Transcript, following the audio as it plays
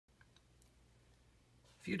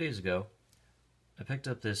A few days ago, I picked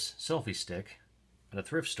up this selfie stick at a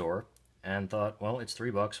thrift store and thought, well, it's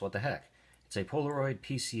 $3, what the heck. It's a Polaroid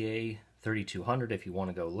PCA 3200 if you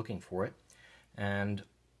want to go looking for it. And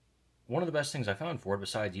one of the best things I found for it,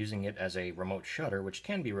 besides using it as a remote shutter, which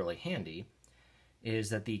can be really handy,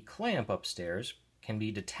 is that the clamp upstairs can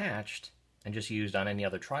be detached and just used on any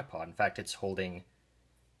other tripod. In fact, it's holding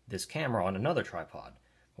this camera on another tripod.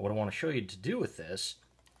 But what I want to show you to do with this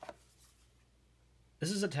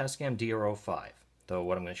is a Tascam DR05, though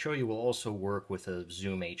what I'm going to show you will also work with a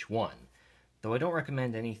Zoom H1, though I don't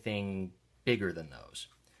recommend anything bigger than those.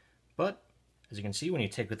 But, as you can see, when you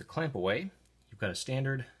take the clamp away, you've got a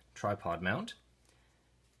standard tripod mount,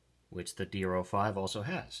 which the DR05 also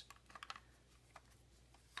has.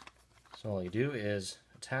 So all you do is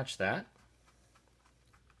attach that,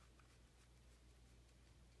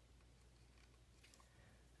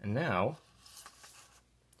 and now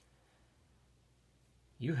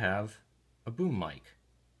you have a boom mic.